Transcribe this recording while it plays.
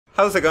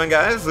How's it going,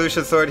 guys?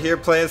 Lucian Sword here,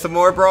 playing some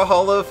more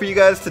Brawlhalla for you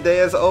guys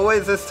today. As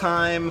always, this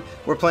time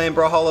we're playing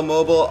Brawlhalla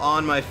Mobile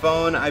on my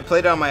phone. I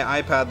played it on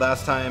my iPad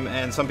last time,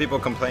 and some people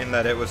complained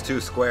that it was too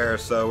square,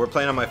 so we're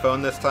playing on my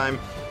phone this time.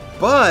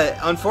 But,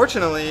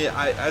 unfortunately,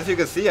 as you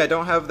can see, I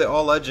don't have the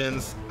All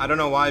Legends. I don't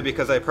know why,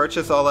 because I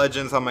purchased All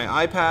Legends on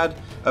my iPad.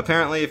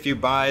 Apparently, if you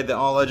buy the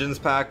All Legends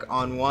pack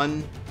on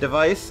one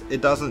device,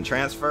 it doesn't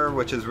transfer,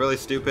 which is really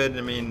stupid.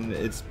 I mean,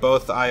 it's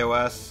both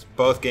iOS,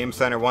 both Game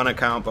Center, one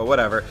account, but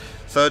whatever.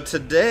 So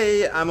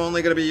today, I'm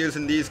only going to be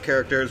using these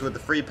characters with the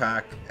free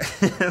pack.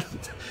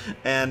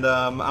 And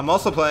I'm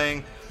also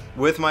playing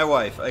with my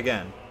wife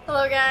again.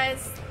 Hello,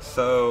 guys.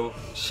 So,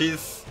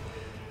 she's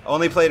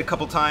only played a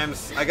couple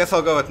times. I guess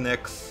I'll go with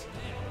Nyx.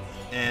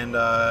 And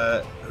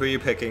who are you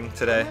picking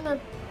today? I'm gonna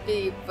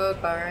be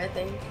Vodbar, I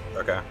think.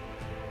 Okay.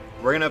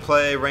 We're gonna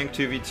play rank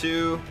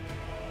 2v2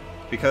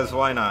 because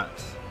why not?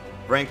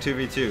 Rank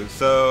 2v2.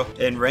 So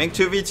in rank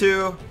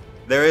 2v2,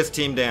 there is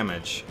team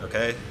damage.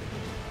 Okay.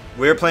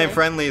 We were playing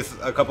friendlies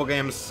a couple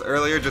games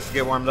earlier just to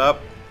get warmed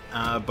up,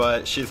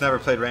 but she's never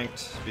played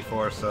ranked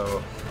before,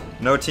 so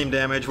no team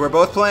damage. We're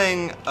both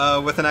playing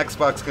with an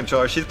Xbox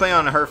controller. She's playing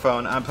on her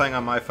phone. I'm playing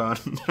on my phone.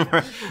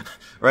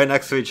 Right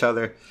next to each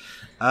other.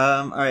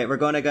 Alright, we're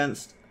going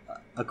against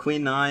a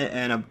Queen Nai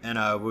and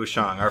a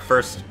Wushang. Our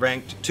first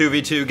ranked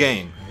 2v2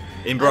 game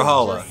in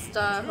Brawlhalla.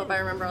 Just hope I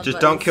remember all the Just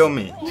don't kill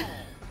me. I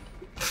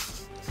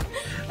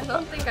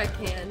don't think I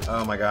can.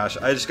 Oh my gosh.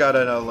 I just got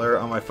an alert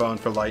on my phone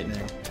for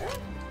lightning.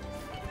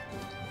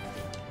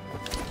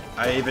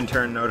 I even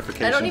turned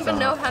notifications on. I don't even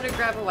know how to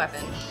grab a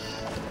weapon.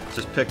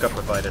 Just pick up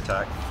a fight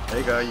attack. There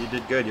you go, you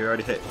did good. You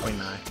already hit Queen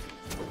Nai.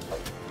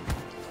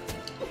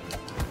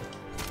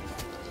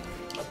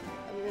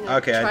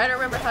 Okay. Try to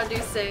remember how to do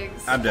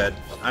SIGs. I'm dead.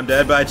 I'm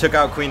dead, but I took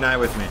out Queen Nai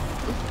with me.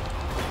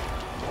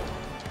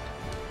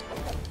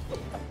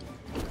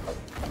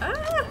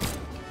 Ah!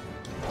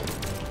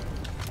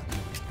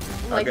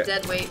 I'm like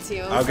dead weight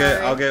too. I'll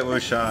get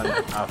Wushang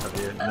off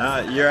of you.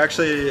 Nah, you're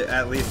actually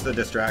at least a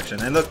distraction.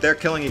 And look, they're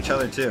killing each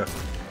other too.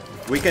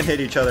 We can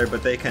hit each other,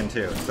 but they can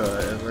too, so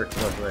it works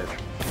both ways.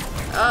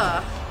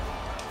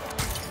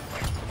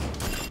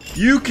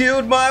 You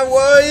killed my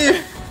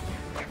wife!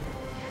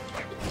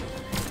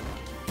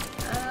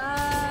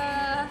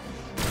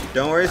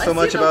 Don't worry so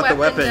much about the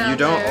weapon. You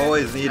don't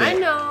always need it. I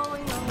know.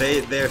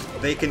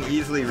 They can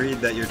easily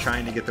read that you're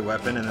trying to get the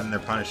weapon, and then they're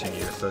punishing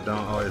you. So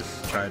don't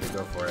always try to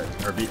go for it,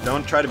 or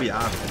don't try to be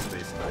obvious,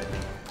 basically.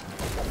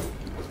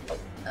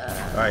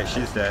 All right,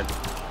 she's dead.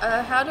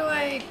 How do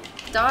I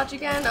dodge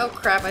again? Oh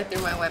crap! I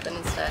threw my weapon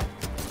instead.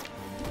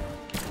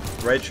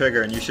 Right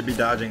trigger, and you should be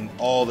dodging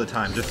all the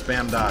time. Just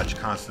spam dodge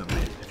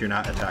constantly if you're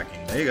not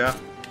attacking. There you go.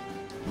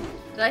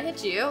 Did I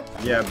hit you?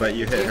 Yeah, but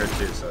you hit her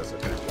too, so it's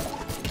okay.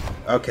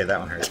 Okay, that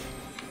one hurt.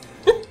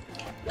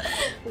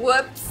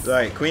 Whoops.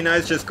 Alright, Queen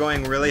Nai's just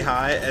going really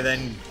high and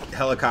then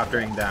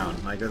helicoptering down.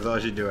 Like, that's all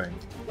she's doing.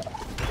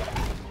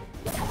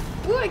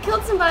 Ooh, I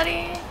killed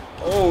somebody.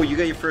 Oh, you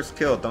got your first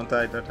kill. Don't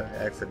die, I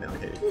accidentally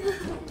hit you.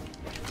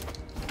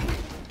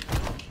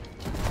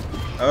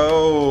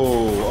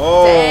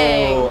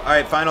 Oh.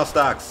 Alright, final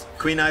stocks.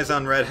 Queen Nai's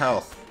on red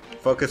health.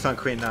 Focus on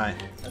Queen Nai.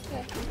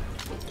 Okay.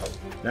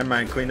 Never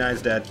mind, Queen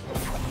Nai's dead.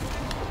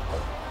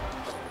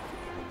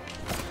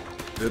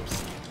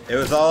 Oops. It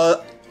was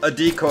all a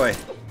decoy.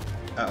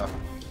 Uh-oh.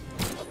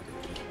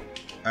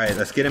 Alright,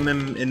 let's get him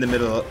in the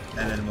middle,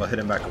 and then we'll hit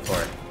him back and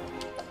forth.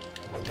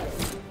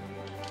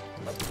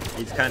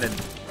 He's kind of...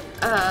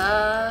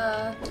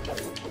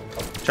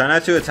 Try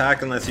not to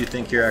attack unless you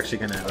think you're actually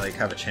gonna, like,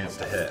 have a chance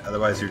to hit.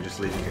 Otherwise, you're just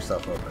leaving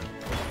yourself open.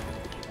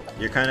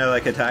 You're kind of,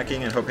 like,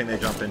 attacking and hoping they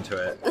jump into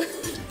it.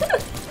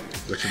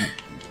 Which...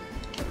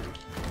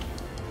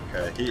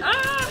 Okay,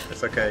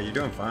 it's okay. You're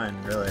doing fine,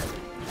 really.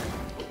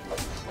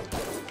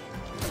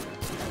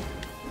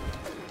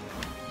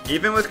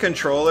 Even with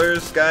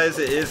controllers, guys,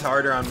 it is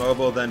harder on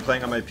mobile than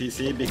playing on my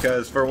PC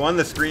because for one,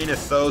 the screen is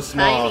so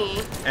small,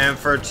 and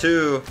for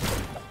two,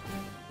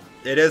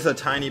 it is a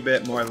tiny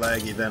bit more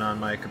laggy than on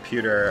my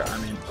computer. I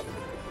mean...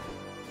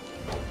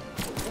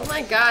 Oh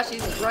my gosh,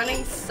 he's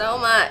running so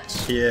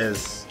much. He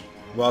is.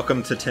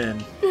 Welcome to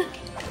 10.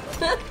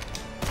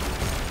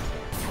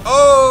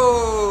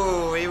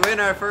 Oh! We win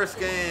our first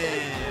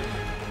game!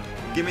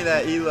 Give me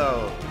that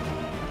elo.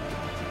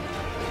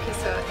 Okay,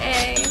 so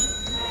A.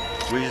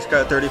 We just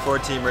got 34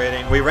 team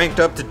rating. We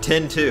ranked up to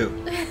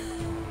 10-2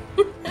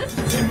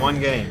 in one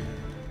game.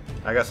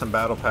 I got some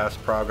battle pass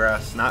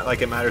progress. Not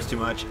like it matters too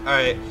much.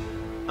 Alright.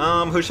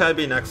 Who should I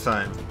be next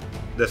time?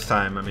 This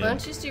time, I mean. Why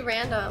don't you just do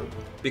random?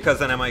 Because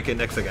then I might get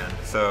Nyx again.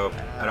 So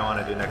I don't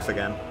want to do Nyx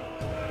again.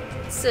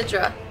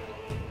 Sidra.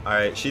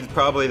 Alright, she's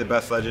probably the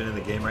best legend in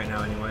the game right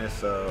now anyway,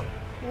 so.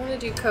 I'm gonna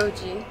do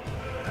Koji.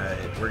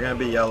 Alright, we're gonna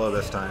be yellow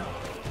this time.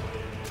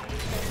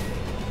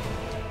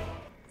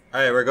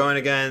 Alright, we're going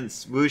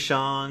against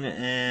Wushang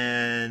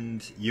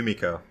and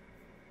Yumiko.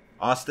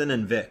 Austin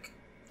and Vic.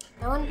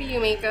 I want to be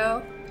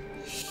Yumiko.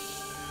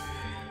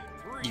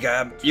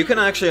 You can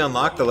actually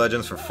unlock the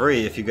legends for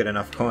free if you get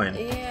enough coin.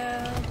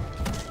 Yeah.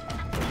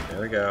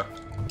 There we go.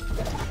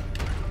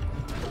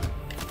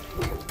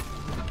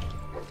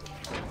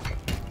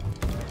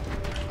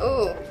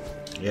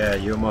 Yeah,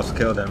 you almost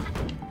killed him.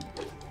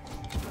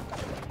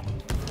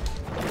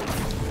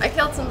 I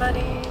killed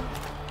somebody.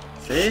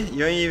 See? You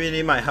don't even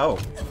need my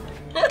help.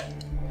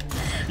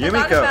 I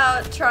thought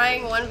about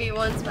trying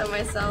 1v1s by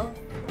myself.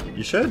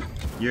 You should.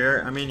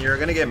 I mean, you're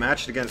gonna get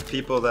matched against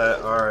people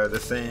that are the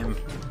same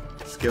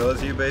skill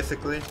as you,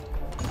 basically.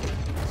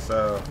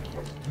 So.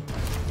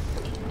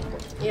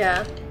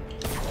 Yeah,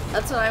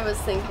 that's what I was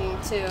thinking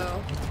too.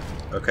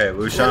 Okay,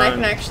 Wushan. Then I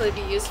can actually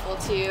be useful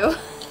to you.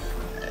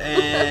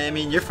 I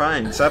mean, you're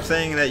fine. Stop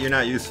saying that you're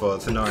not useful.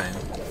 It's annoying,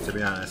 to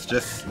be honest.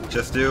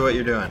 Just do what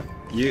you're doing.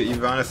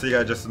 You've honestly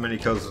got just as many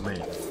kills as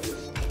me.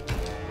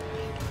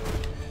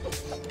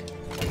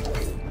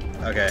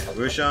 Okay,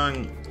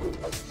 Wushan,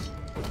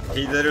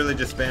 he's literally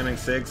just spamming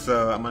Sig,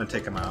 so I'm gonna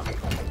take him out.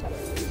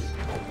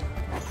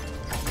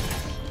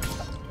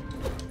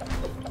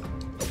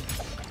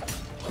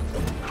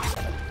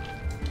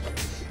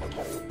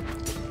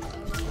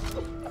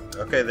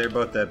 Okay, they're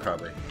both dead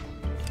probably.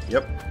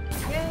 Yep.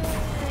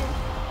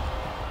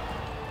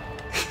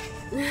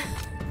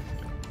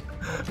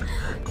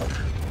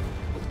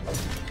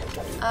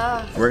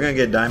 We're gonna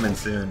get diamond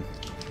soon.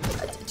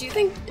 Do you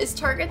think, is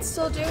Target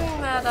still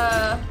doing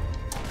that,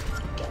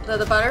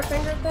 the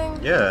Butterfinger thing?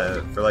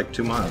 Yeah, for like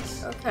 2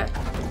 months. Okay.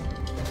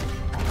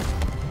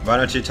 Why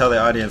don't you tell the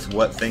audience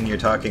what thing you're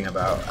talking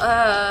about?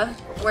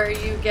 Where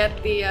you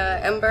get the,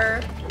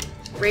 Ember,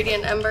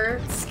 Radiant Ember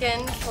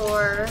skin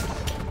for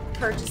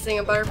purchasing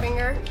a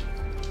Butterfinger,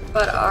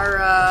 but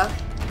are,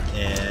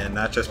 And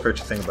not just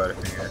purchasing a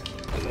Butterfinger.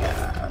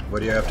 Yeah. What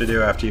do you have to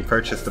do after you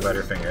purchase the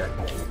Butterfinger?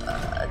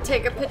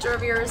 Take a picture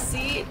of your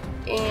receipt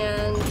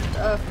and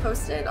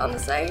post it on the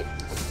site.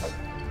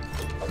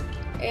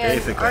 And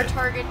Basically. our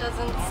Target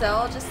doesn't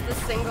sell just the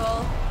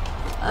single.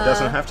 It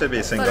doesn't have to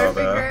be single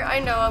though. I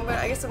know.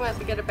 I guess I'm gonna have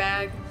to get a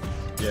bag.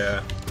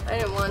 Yeah. I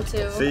didn't want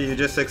to. See, you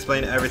just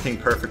explained everything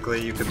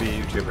perfectly. You could be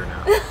a YouTuber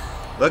now.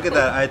 Look at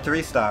that. I had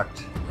 3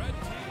 stocked.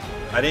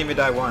 I didn't even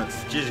die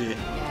once. GG.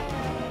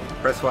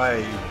 Press Y,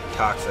 you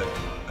toxic.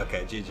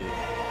 Okay, GG.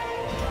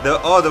 The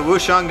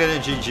Wushang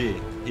didn't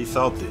GG. He's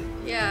salty.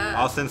 Yeah.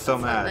 Austin's so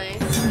mad.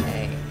 Nice.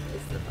 Okay.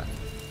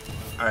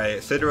 Alright,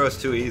 Sidro's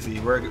too easy.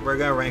 We're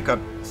gonna rank up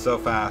so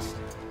fast.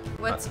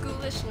 What's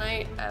Ghoulish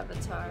Knight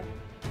avatar?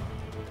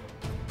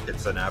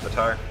 It's an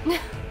avatar.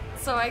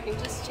 So I can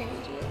just change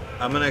it.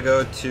 I'm gonna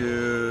go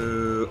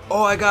to...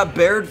 Oh, I got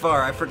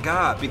Bairdvar. I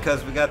forgot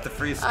because we got the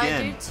free skin.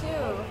 I do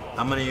too.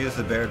 I'm gonna use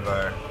the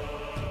Bairdvar.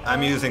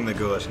 I'm using the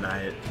Ghoulish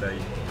Knight that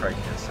you probably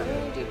can't see. I'm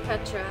gonna do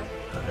Petra.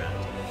 Okay.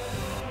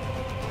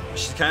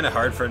 She's kind of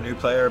hard for a new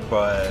player,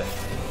 but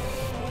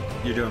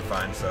you're doing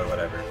fine, so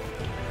whatever.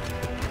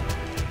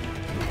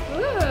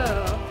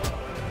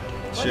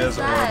 Ooh. She has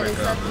that? Orb and Is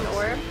that an Gauntlets.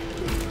 orb?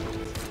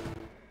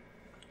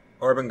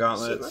 Orb and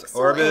Gauntlets. So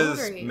Orb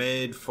angry. is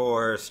made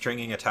for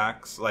stringing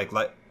attacks, like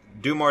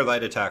do more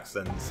light attacks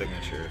than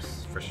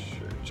signatures, for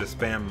sure. Just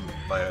spam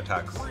light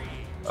attacks.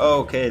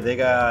 Okay, they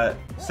got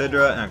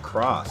Sidra and a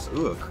Cross.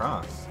 Ooh, a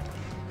Cross.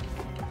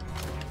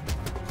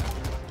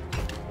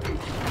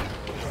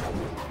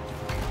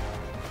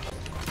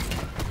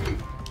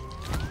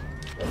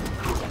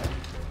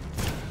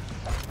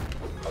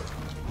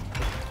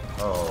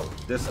 Oh,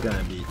 this is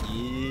gonna be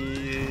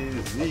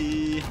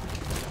easy.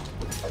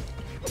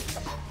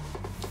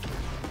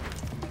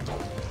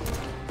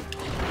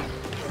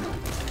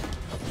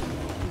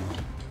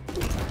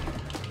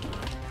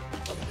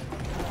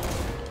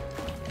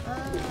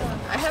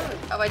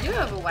 I do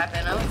have a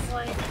weapon. I was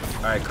like...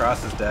 Alright,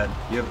 Cross is dead.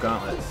 You have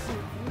gauntlets.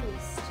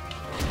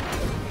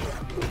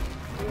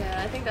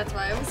 Yeah, I think that's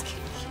why I was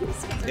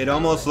confused. It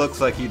almost looks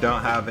like you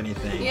don't have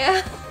anything.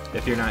 Yeah.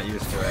 If you're not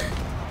used to it.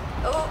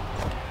 Oh.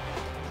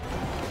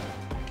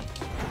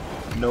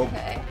 Nope.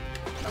 Okay.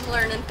 I'm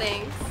learning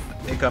things.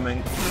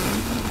 Incoming.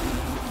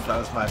 That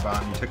was my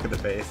bomb. You took to the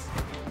face.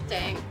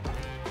 Dang.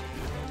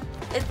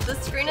 The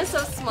screen is so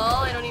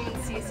small, I don't even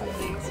see some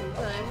things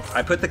sometimes.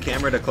 I put the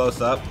camera to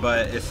close up,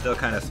 but it's still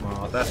kind of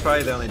small. That's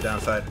probably the only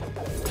downside.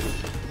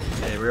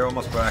 Hey, we're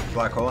almost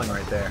black holing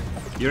right there.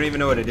 You don't even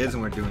know what it is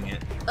and we're doing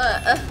it.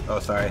 Oh,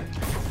 sorry.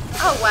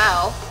 Oh,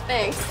 wow.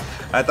 Thanks.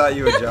 I thought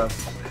you would jump.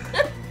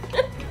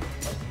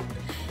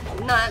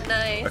 Not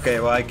nice.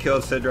 Okay, well I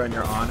killed Sidra in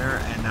your honor,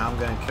 and now I'm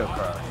gonna kill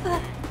Cross.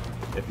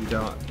 If you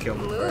don't kill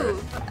me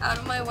Move first. out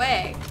of my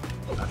way.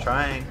 I'm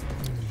trying.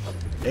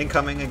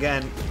 Incoming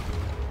again.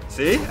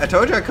 See? I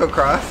told you I could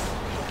cross.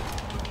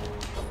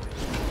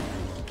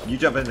 You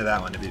jump into that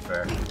one, to be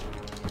fair.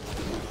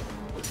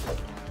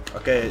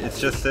 Okay, it's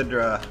just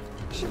Sidra.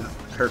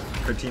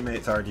 Her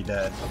teammate's already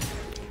dead.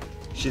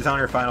 She's on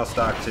her final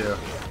stock, too.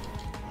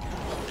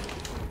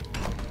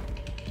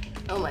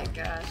 Oh my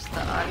gosh,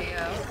 the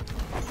audio.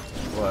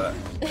 What?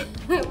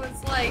 It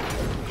was like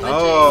glitching.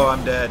 Oh,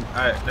 I'm dead.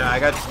 Alright,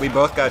 no, we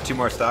both got 2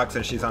 more stocks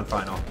and she's on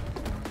final.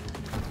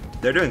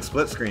 They're doing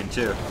split screen,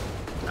 too.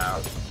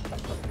 Ouch.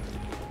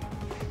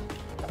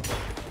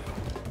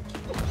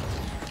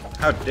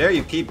 How dare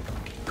you keep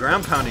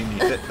ground pounding me?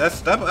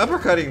 Stop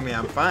uppercutting me.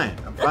 I'm fine.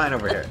 I'm fine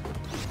over here.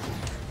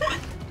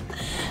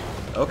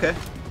 Okay.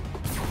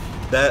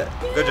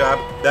 Good job.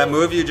 That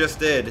move you just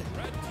did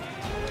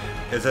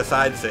is a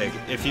side sig.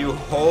 If you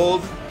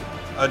hold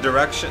a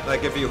direction,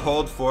 like if you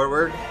hold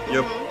forward,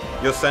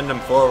 you'll send him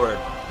forward.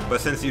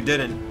 But since you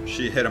didn't,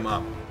 she hit him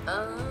up.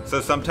 So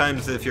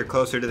sometimes if you're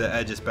closer to the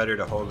edge, it's better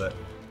to hold it.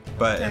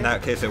 But in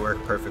that case, it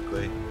worked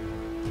perfectly.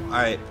 All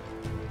right.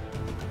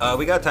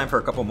 We got time for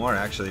a couple more,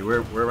 actually.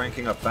 We're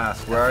ranking up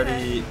fast. We're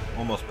already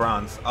almost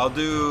bronze. I'll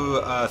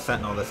do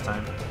Sentinel this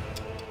time.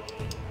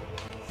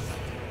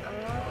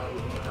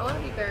 I want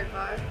to be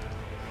Beardvar.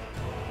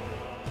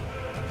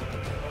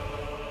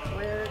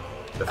 Where?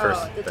 The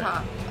first at the thing.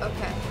 top.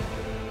 Okay.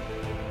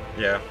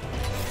 Yeah.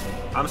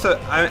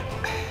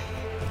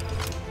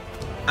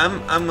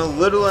 I'm a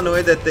little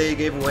annoyed that they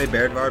gave away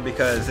Beardvar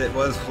because it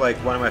was like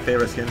one of my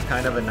favorite skins,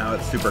 kind of, and now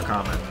it's super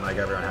common. Like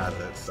everyone has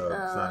it, so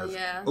it's not as...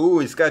 Yeah. Ooh,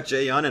 he's got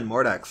Jaehyun and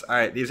Mordax. All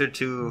right, these are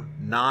two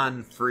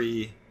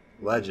non-free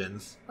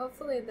legends.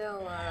 Hopefully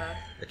they'll.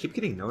 I keep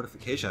getting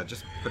notification. I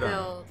just put on.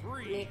 They'll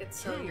make it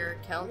so your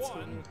accounts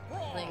can be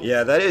linked.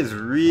 Yeah, that is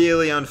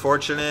really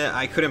unfortunate.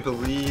 I couldn't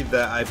believe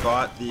that I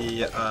bought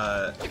the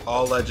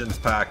All Legends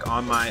pack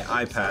on my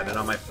iPad and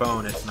on my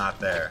phone it's not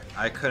there.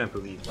 I couldn't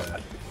believe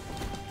that.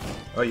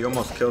 Oh, you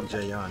almost killed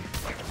Jaehyun.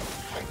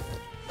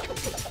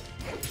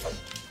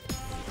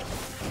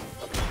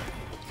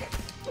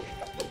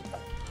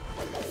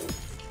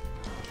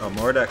 Oh,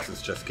 Mordax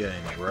is just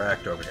getting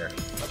wrecked over here.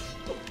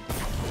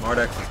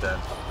 Mordax is dead.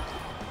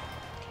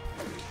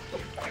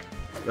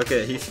 Look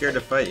at, he's scared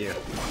to fight you.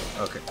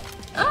 Okay.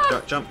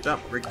 Ah! Jump, dodge.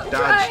 I'm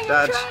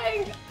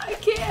trying. I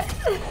can't.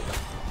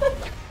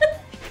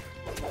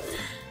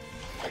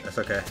 That's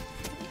okay.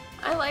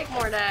 I like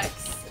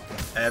Mordax.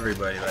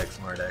 Everybody likes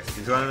Mordax.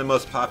 He's one of the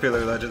most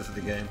popular legends of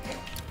the game.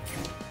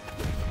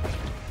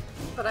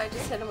 But I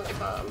just hit him with a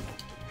bomb.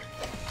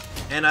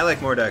 And I like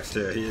Mordax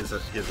too. He is a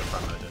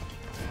fun legend.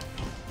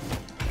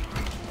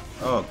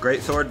 Oh,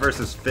 great sword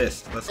versus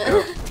fist. Let's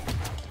go.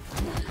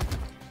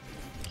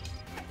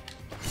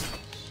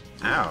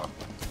 Ow.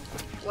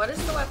 What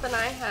is the weapon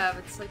I have?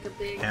 It's like a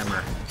big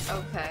Hammer.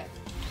 Okay.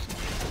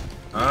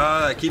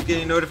 Oh, I keep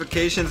getting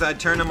notifications. I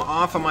turn them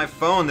off on my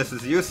phone. This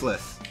is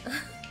useless.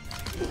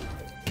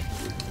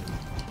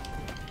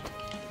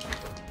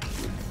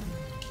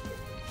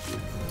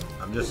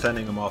 I'm just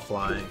sending them all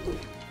flying.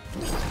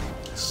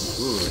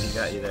 Ooh, he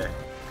got you there.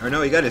 Or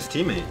no, he got his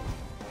teammate.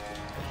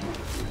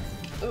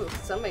 Ooh,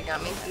 somebody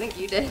got me. I think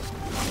you did.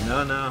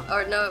 No, no.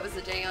 Or no, it was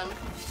a Jaehyun.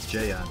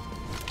 Jaehyun.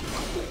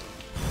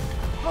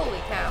 Holy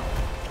cow.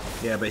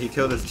 Yeah, but he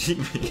killed his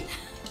teammate.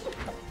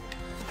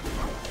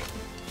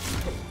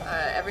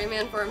 Every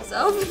man for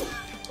himself?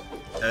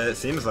 It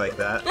seems like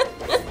that.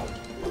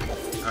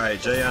 Alright,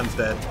 Jaehyun's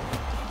dead.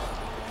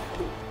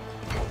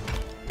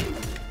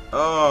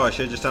 Oh, I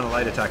should have just done a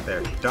light attack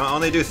there. Don't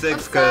only do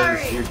 6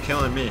 because you're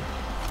killing me.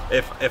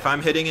 If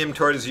I'm hitting him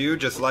towards you,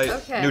 just light,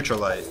 neutral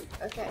light.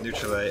 Okay.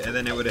 Neutral light, and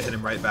then it would have hit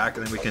him right back,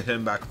 and then we can hit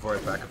him back and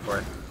forth, back and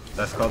forth.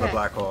 That's called a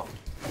black hole.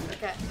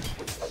 Okay.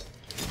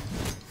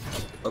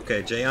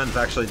 Okay, Jaehyun's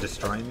actually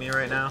destroying me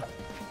right now.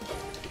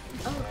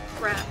 Oh,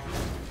 crap.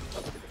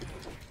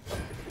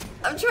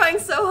 I'm trying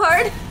so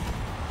hard.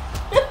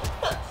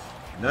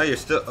 No, you're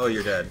still... Oh,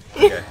 you're dead.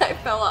 Okay. I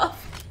fell off.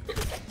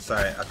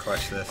 Sorry, I'll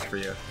clutch this for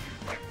you.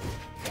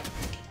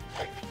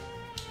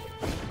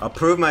 I'll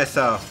prove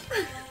myself.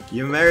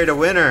 You married a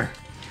winner.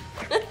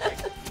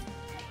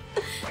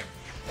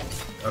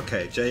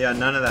 Okay, Jaehyun,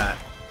 none of that.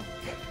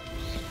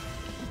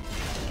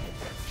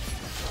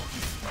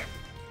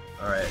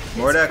 Alright,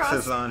 Mordax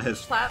is on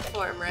his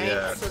platform, right?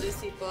 Yeah. So these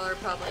people are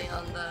probably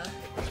on the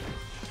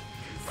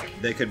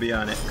PC. They could be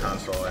on it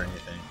console or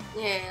anything.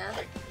 Yeah.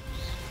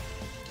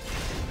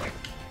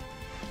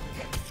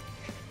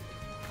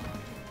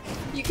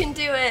 You can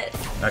do it.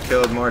 I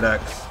killed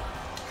Mordax.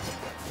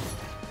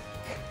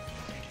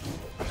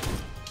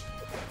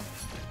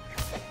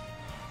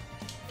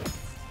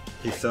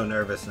 He's so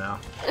nervous now.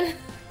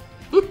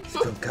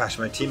 Oh gosh,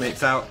 my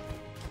teammate's out.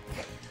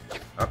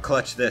 I'll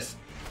clutch this.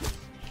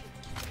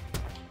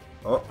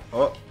 Oh,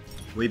 oh.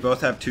 We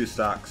both have 2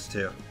 stocks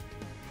too.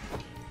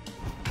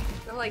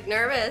 I'm like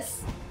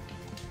nervous.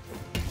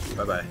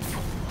 Bye-bye.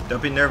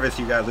 Don't be nervous,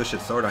 you got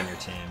Lucia's sword on your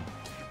team.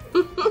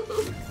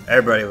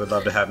 Everybody would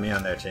love to have me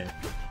on their team.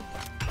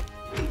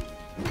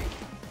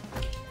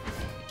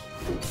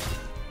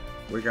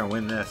 We're gonna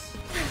win this.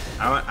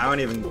 I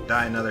won't even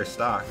die another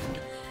stock.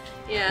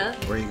 Yeah.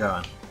 Where are you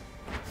going?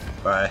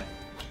 Bye.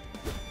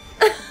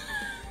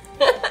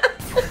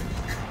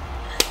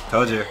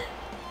 Told you.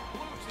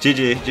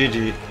 GG,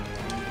 GG.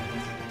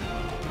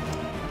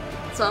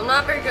 So I'm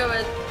not very good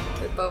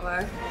with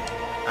Bovar.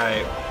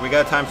 Alright, we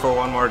got time for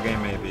one more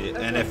game maybe.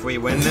 Okay. And if we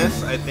win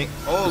this, I think...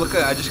 Oh, look,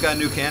 I just got a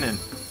new cannon.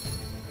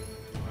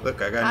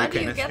 Look, I got a new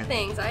cannon. How do you get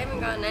things? I haven't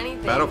gotten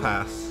anything. Battle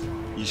Pass.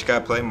 You just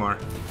gotta play more.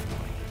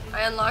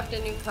 I unlocked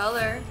a new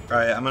color.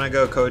 Alright, I'm gonna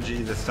go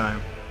Koji this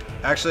time.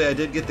 Actually, I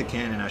did get the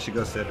cannon. I should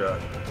go Sidra.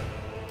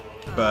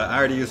 But I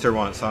already used her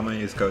once, so I'm gonna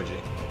use Koji.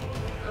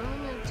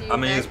 I'm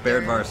gonna use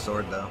Beardvar's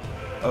sword though.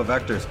 Oh,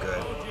 Vector's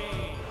good.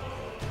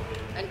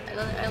 I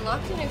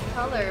unlocked a new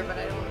color, but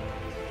I don't...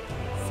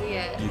 see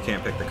it. You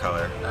can't pick the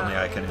color. Only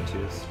I can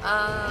choose.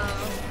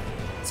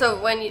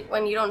 So when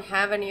you don't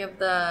have any of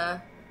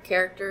the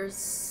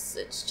characters,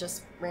 it's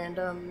just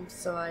random.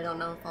 So I don't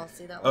know if I'll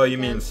see that. Oh, one you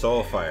again. mean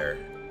Soulfire?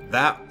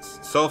 That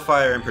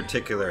Soulfire in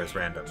particular is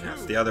random.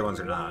 Yes, the other ones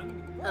are not.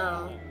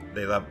 Oh.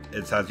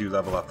 It has you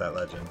level up that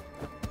legend.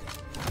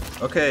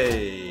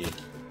 Okay.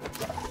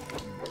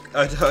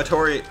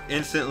 Tori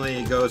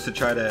instantly goes to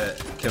try to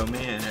kill me,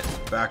 and it's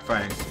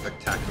backfiring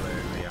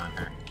spectacularly on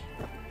her.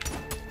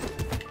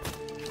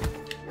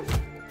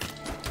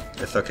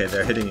 It's okay,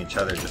 they're hitting each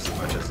other just as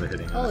much as they're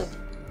hitting us.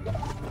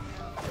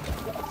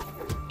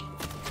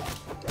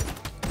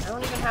 I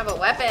don't even have a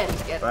weapon.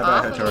 Get Bye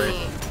off bye, of Hattori.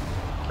 me.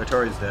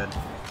 Hattori's dead.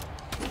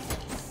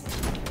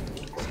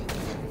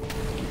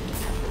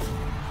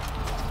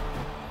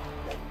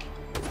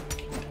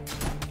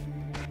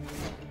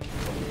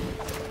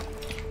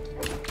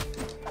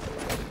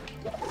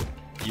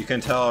 You can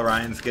tell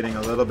Orion's getting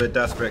a little bit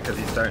desperate because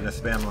he's starting to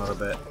spam a little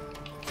bit.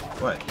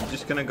 What? You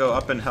just gonna go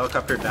up and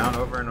helicopter down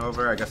over and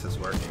over? I guess it's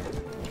working.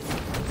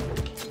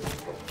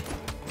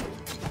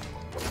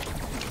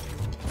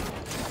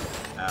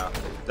 Ow.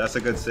 That's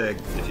a good sig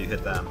if you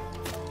hit them.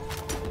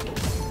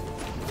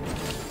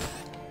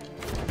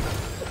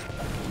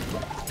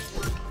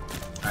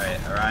 Alright,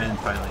 Orion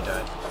finally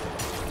died.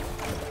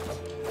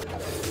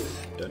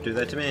 Don't do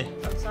that to me.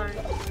 I'm sorry.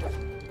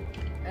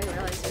 I didn't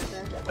realize you were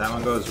there. That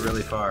one goes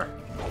really far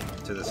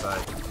to the side.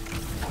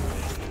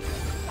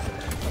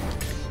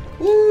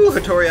 Ooh,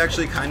 Hattori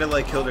actually kind of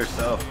like killed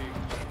herself.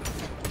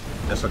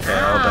 That's okay,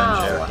 I'll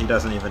avenge you. He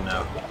doesn't even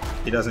know.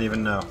 He doesn't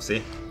even know.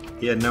 See?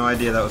 He had no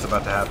idea that was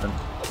about to happen.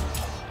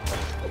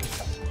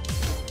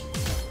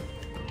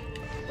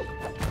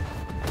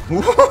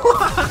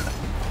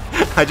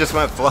 I just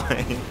went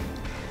flying.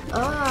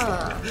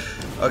 Ah.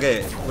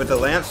 Okay, with the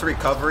lance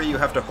recovery, you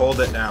have to hold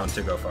it down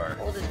to go far.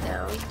 Hold it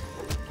down.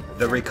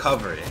 The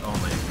recovery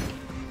only.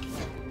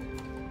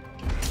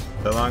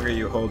 The longer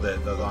you hold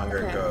it, the longer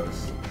it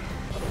goes.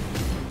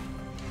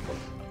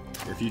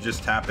 If you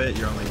just tap it,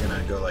 you're only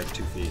gonna go like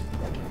 2 feet.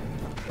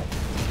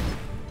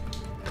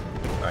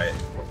 Alright.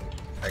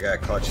 I gotta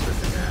clutch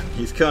this again.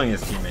 He's killing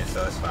his teammates,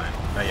 so it's fine.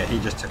 Oh yeah, he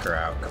just took her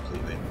out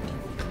completely.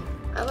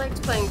 I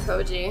liked playing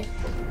Koji.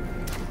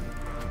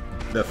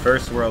 The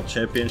first World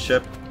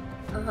Championship,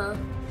 Uh-huh.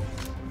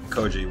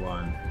 Koji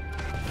won.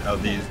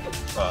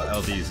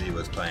 LDZ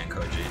was playing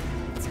Koji.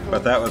 Cool.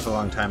 But that was a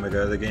long time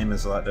ago. The game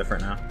is a lot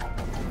different now.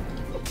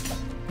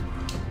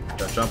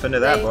 Don't jump into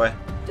that, boy.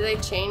 Do they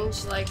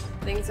change, like,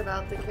 things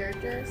about the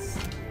characters?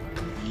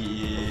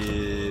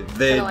 Yeah,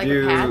 they like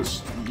do. A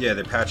patch? Yeah,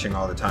 they're patching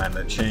all the time.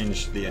 They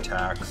change the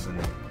attacks and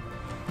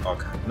all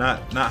kind.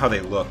 Not how they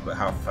look, but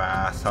how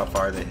fast, how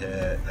far they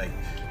hit. Like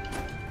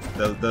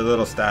the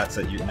little stats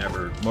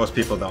that most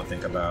people don't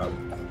think about.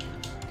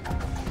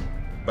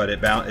 But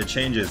it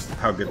changes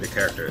how good the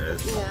character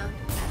is. Yeah.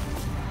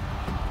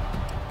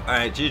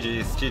 Alright,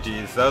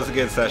 GG's. That was a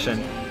good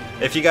session.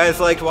 If you guys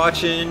liked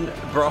watching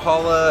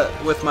Brawlhalla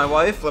with my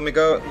wife, let me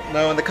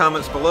know in the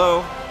comments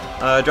below.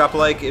 Drop a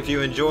like if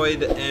you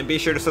enjoyed, and be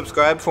sure to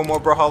subscribe for more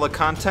Brawlhalla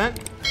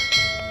content.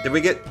 Did we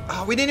get...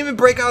 Oh, we didn't even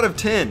break out of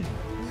 10.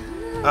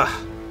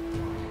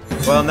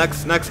 Well,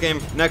 next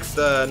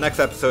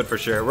episode for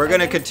sure. We're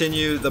gonna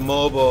continue the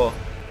mobile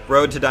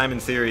Road to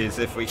Diamond series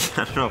if we...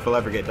 I don't know if we'll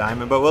ever get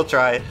Diamond, but we'll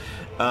try.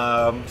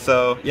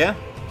 So, yeah.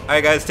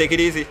 Alright guys, take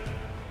it easy.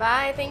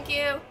 Bye, thank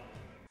you.